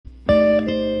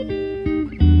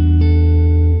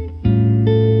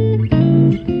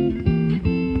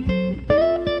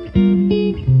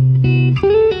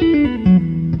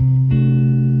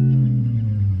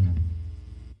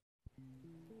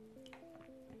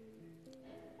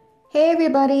Hey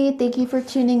everybody, thank you for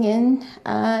tuning in.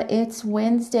 It's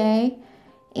Wednesday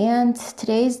and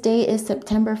today's date is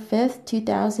September 5th,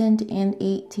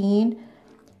 2018.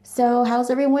 So, how's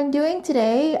everyone doing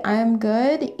today? I'm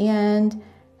good, and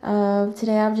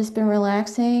today I've just been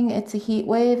relaxing. It's a heat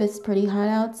wave, it's pretty hot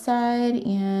outside,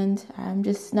 and I'm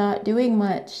just not doing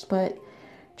much but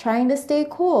trying to stay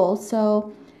cool.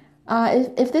 So,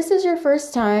 if this is your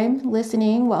first time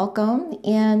listening, welcome.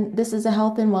 And this is a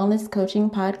health and wellness coaching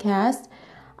podcast.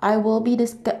 I will be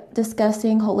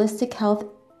discussing holistic health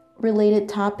related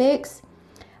topics.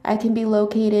 I can be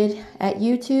located at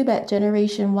YouTube at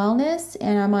Generation Wellness,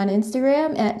 and I'm on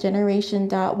Instagram at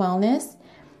generation.wellness.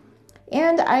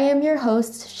 And I am your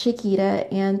host, Shakita,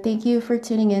 and thank you for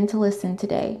tuning in to listen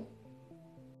today.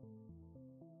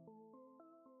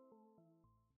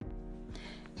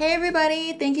 Hey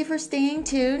everybody, thank you for staying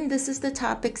tuned. This is the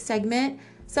topic segment.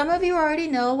 Some of you already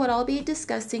know what I'll be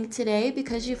discussing today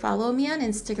because you follow me on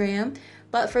Instagram.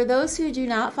 But for those who do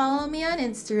not follow me on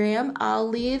Instagram, I'll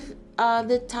leave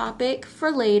the topic for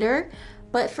later.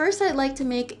 But first, I'd like to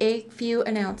make a few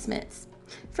announcements.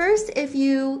 First, if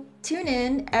you tune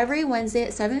in every Wednesday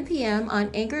at 7 p.m. on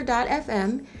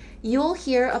anchor.fm, you'll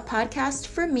hear a podcast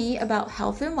from me about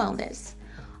health and wellness.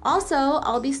 Also,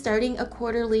 I'll be starting a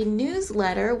quarterly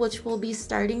newsletter, which will be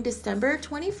starting December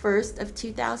 21st of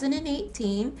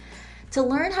 2018. To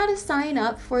learn how to sign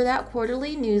up for that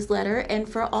quarterly newsletter and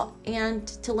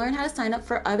to learn how to sign up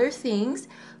for other things,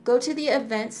 go to the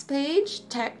events page,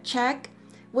 check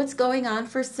what's going on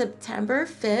for September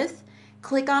 5th.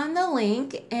 Click on the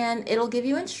link and it'll give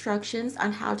you instructions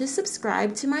on how to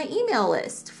subscribe to my email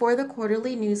list for the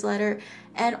quarterly newsletter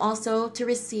and also to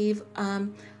receive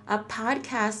a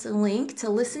podcast link to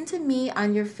listen to me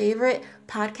on your favorite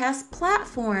podcast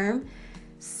platform.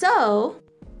 So,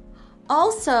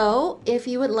 also, if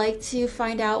you would like to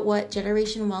find out what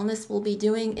Generation Wellness will be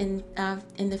doing in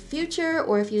the future,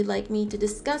 or if you'd like me to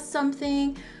discuss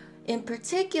something in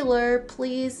particular,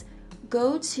 please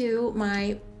go to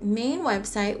my main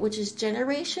website, which is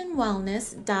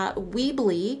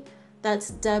generationwellness.weebly.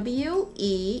 That's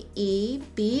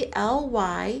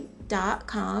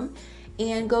weebly.com.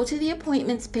 And go to the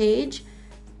appointments page,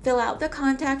 fill out the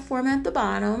contact form at the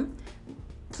bottom.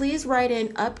 Please write in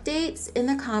updates in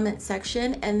the comment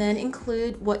section and then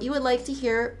include what you would like to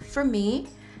hear from me,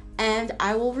 and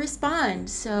I will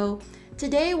respond. So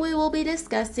today we will be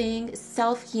discussing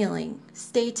self-healing.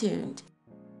 Stay tuned.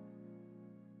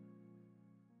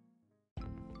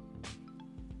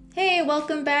 Hey,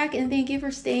 welcome back and thank you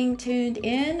for staying tuned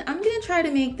in. I'm going to try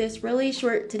to make this really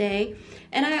short today.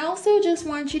 And I also just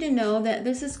want you to know that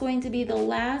this is going to be the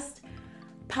last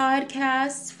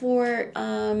podcast for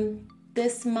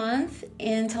this month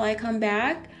until I come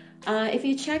back. If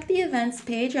you check the events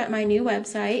page at my new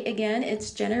website, again,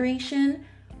 it's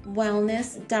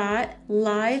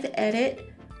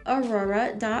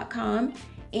generationwellness.liveeditaurora.com.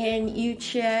 And you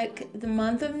check the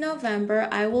month of November,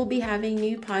 I will be having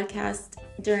new podcasts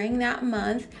during that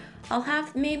month. I'll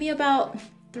have maybe about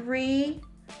three.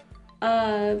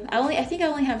 I think I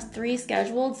only have 3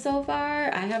 scheduled so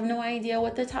far. I have no idea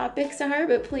what the topics are,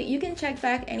 but please, you can check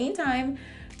back anytime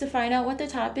to find out what the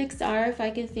topics are if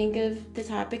I can think of the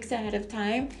topics ahead of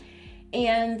time.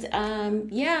 And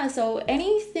so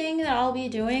anything that I'll be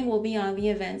doing will be on the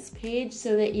events page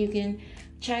so that you can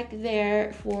check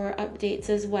there for updates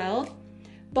as well.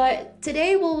 But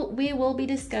today we will be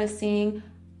discussing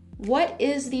what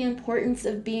is the importance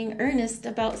of being earnest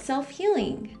about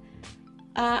self-healing.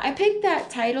 I picked that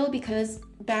title because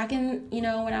back in, when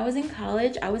I was in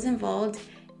college, I was involved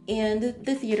in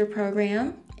the theater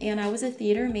program, and I was a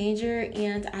theater major,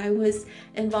 and I was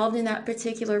involved in that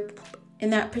particular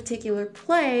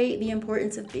play, The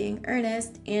Importance of Being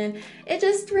Earnest, and it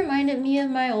just reminded me of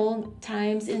my old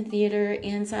times in theater,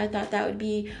 and so I thought that would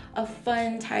be a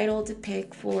fun title to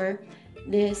pick for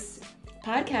this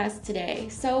podcast today.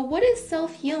 So what is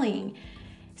self-healing?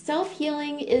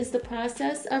 Self-healing is the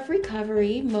process of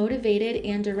recovery motivated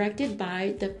and directed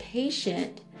by the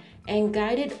patient and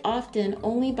guided often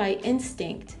only by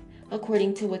instinct,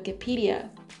 according to Wikipedia.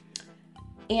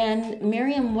 And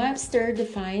Merriam-Webster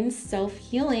defines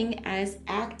self-healing as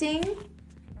acting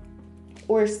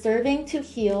or serving to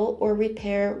heal or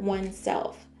repair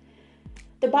oneself.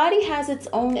 The body has its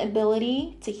own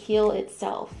ability to heal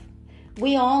itself.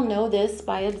 We all know this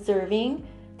by observing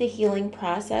the healing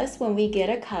process when we get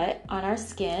a cut on our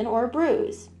skin or a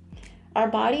bruise. Our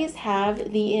bodies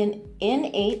have the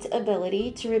innate ability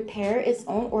to repair its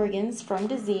own organs from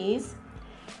disease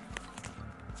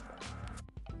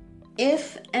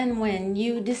if and when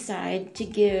you decide to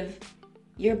give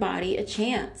your body a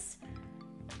chance.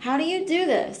 How do you do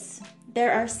this?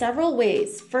 There are several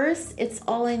ways. First, it's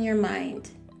all in your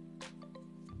mind.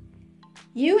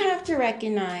 You have to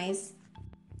recognize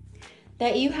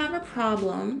that you have a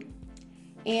problem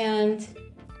and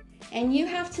you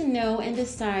have to know and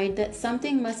decide that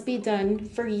something must be done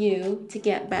for you to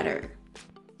get better.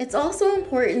 It's also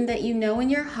important that you know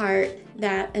in your heart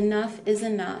that enough is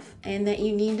enough and that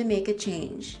you need to make a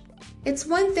change. It's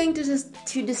one thing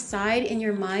to decide in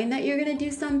your mind that you're going to do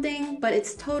something, but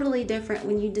it's totally different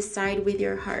when you decide with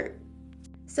your heart.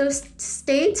 So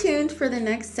stay tuned for the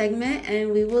next segment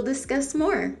and we will discuss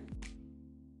more.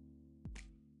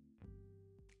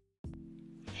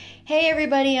 Hey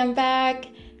everybody, I'm back.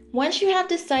 Once you have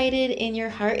decided in your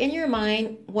heart and your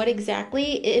mind what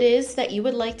exactly it is that you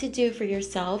would like to do for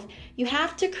yourself, you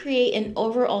have to create an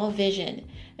overall vision.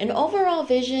 An overall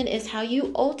vision is how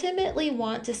you ultimately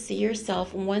want to see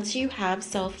yourself once you have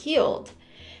self-healed.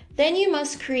 Then you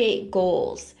must create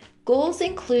goals. Goals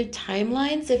include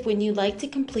timelines of when you'd like to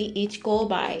complete each goal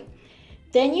by.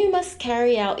 Then you must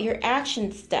carry out your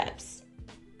action steps.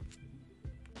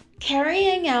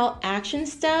 Carrying out action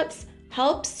steps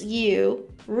helps you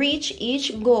reach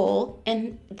each goal,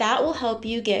 and that will help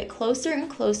you get closer and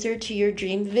closer to your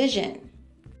dream vision.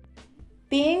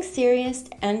 Being serious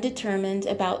and determined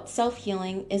about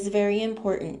self-healing is very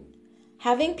important.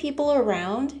 Having people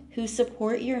around who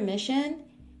support your mission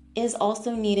is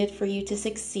also needed for you to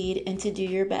succeed and to do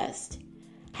your best.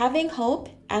 Having hope,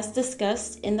 as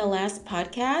discussed in the last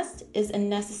podcast, is a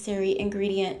necessary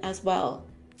ingredient as well.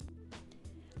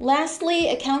 Lastly,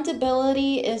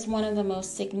 accountability is one of the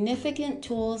most significant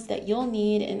tools that you'll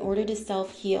need in order to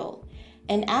self-heal.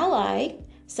 An ally,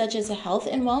 such as a health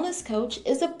and wellness coach,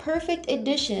 is a perfect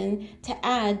addition to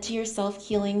add to your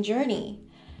self-healing journey.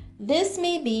 This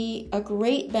may be a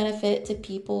great benefit to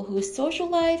people whose social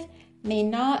life may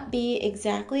not be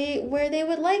exactly where they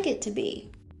would like it to be.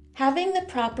 Having the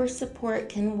proper support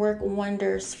can work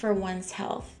wonders for one's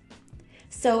health.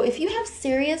 So if you have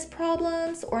serious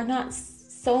problems or not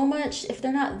so much, if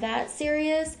they're not that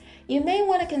serious, you may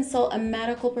want to consult a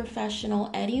medical professional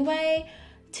anyway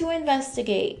to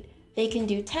investigate. They can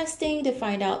do testing to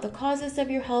find out the causes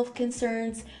of your health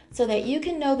concerns so that you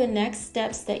can know the next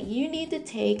steps that you need to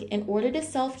take in order to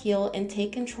self-heal and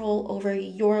take control over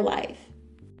your life.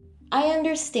 I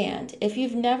understand if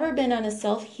you've never been on a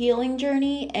self-healing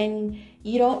journey and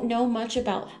you don't know much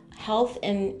about health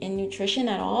and nutrition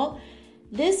at all,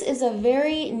 this is a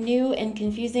very new and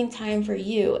confusing time for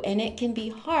you, and it can be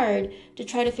hard to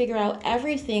try to figure out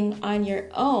everything on your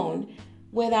own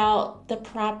without the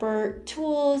proper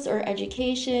tools or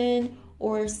education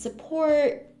or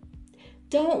support.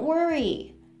 Don't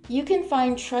worry. You can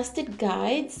find trusted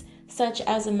guides such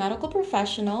as a medical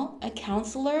professional, a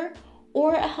counselor,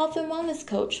 or a health and wellness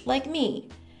coach like me.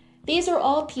 These are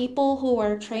all people who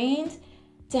are trained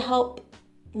to help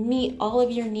meet all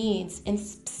of your needs in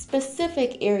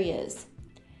specific areas.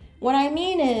 What I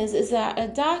mean is that a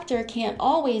doctor can't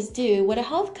always do what a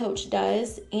health coach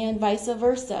does and vice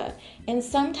versa. And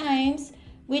sometimes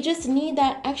we just need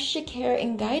that extra care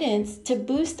and guidance to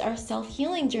boost our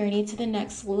self-healing journey to the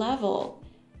next level.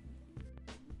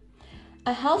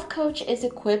 A health coach is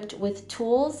equipped with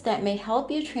tools that may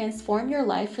help you transform your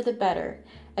life for the better.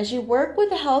 As you work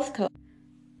with a health coach,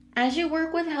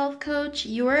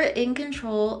 you are in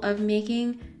control of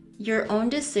making your own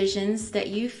decisions that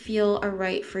you feel are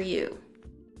right for you.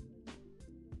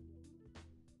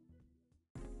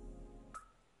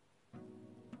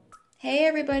 Hey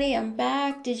everybody, I'm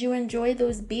back. Did you enjoy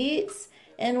those beats?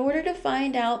 In order to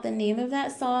find out the name of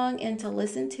that song and to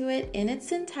listen to it in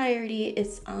its entirety,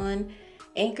 it's on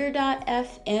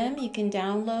Anchor.fm. You can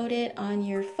download it on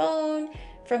your phone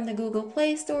from the Google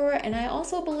Play Store, and I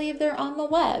also believe they're on the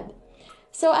web.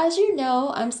 So as you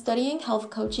know, I'm studying health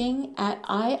coaching at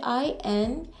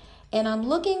IIN, and I'm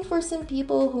looking for some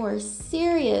people who are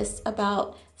serious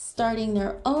about starting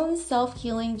their own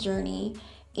self-healing journey,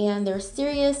 and they're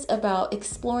serious about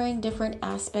exploring different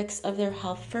aspects of their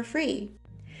health for free.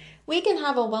 We can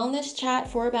have a wellness chat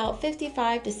for about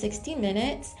 55 to 60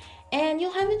 minutes, and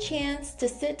you'll have a chance to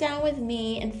sit down with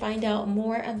me and find out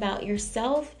more about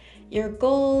yourself, your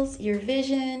goals, your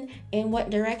vision, and what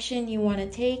direction you want to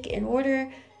take in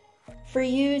order for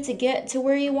you to get to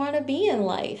where you want to be in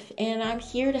life. And I'm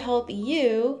here to help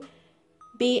you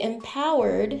be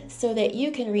empowered so that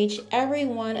you can reach every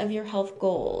one of your health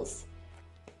goals.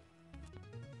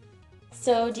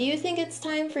 So, do you think it's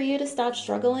time for you to stop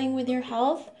struggling with your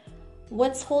health?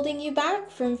 What's holding you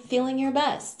back from feeling your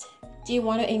best? Do you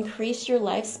want to increase your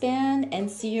lifespan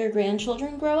and see your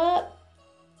grandchildren grow up?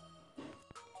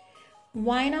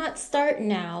 Why not start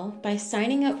now by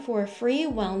signing up for a free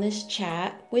wellness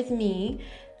chat with me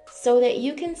so that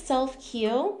you can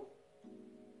self-heal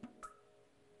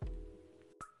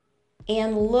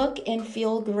and look and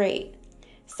feel great?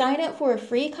 Sign up for a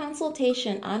free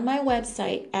consultation on my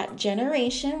website at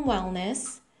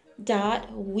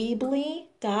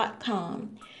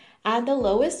generationwellness.weebly.com. Add the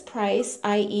lowest price,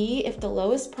 i.e., if the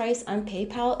lowest price on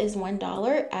PayPal is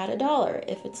 $1, add $1.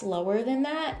 If it's lower than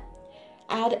that,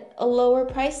 add a lower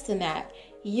price than that.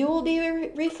 You will be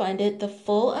refunded the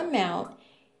full amount,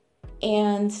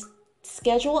 and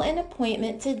schedule an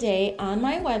appointment today on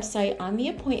my website on the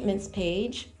appointments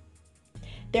page.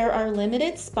 There are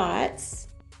limited spots,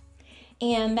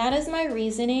 and that is my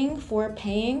reasoning for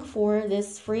paying for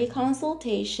this free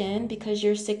consultation, because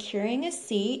you're securing a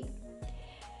seat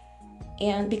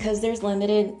and because there's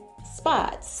limited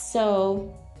spots.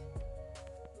 So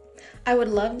I would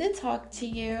love to talk to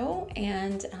you,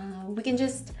 and we can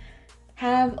just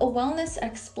have a wellness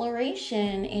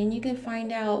exploration, and you can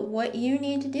find out what you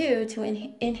need to do to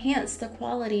enhance the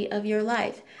quality of your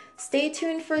life. Stay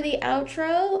tuned for the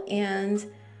outro, and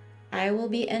I will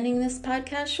be ending this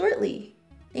podcast shortly.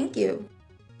 Thank you.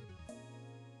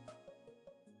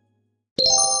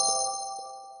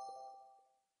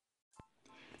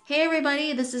 Hey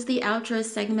everybody, this is the outro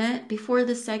segment. Before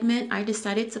this segment, I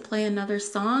decided to play another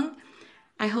song.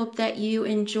 I hope that you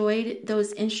enjoyed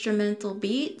those instrumental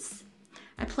beats.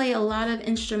 I play a lot of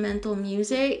instrumental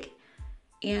music,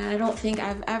 and I don't think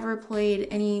I've ever played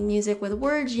any music with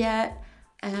words yet,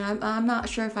 and I'm not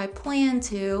sure if I plan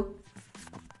to.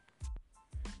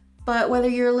 But whether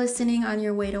you're listening on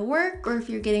your way to work or if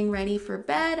you're getting ready for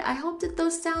bed, I hope that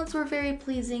those sounds were very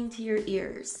pleasing to your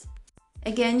ears.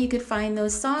 Again, you could find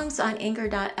those songs on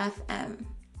anchor.fm.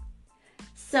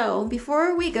 So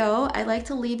before we go, I'd like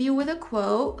to leave you with a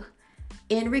quote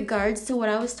in regards to what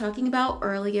I was talking about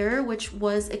earlier, which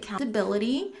was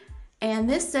accountability. And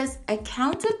this says,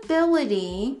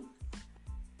 accountability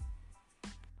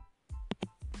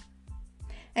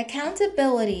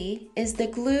is the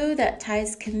glue that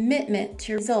ties commitment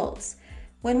to results.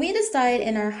 When we decide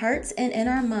in our hearts and in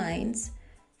our minds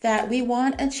that we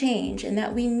want a change and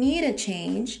that we need a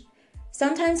change,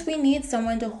 sometimes we need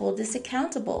someone to hold us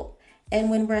accountable. And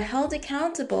when we're held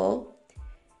accountable,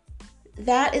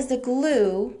 that is the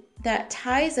glue that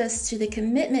ties us to the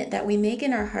commitment that we make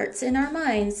in our hearts and our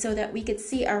minds, so that we could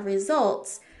see our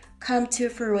results come to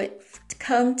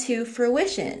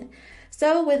fruition.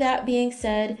 So with that being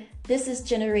said, this is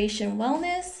Generation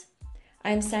Wellness.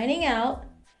 I'm signing out.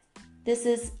 This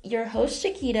is your host,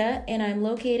 Shakita, and I'm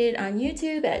located on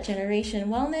YouTube at Generation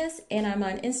Wellness, and I'm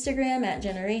on Instagram at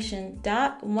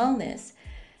generation.wellness.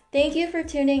 Thank you for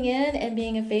tuning in and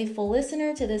being a faithful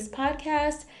listener to this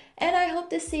podcast, and I hope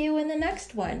to see you in the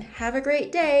next one. Have a great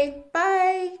day.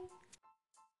 Bye.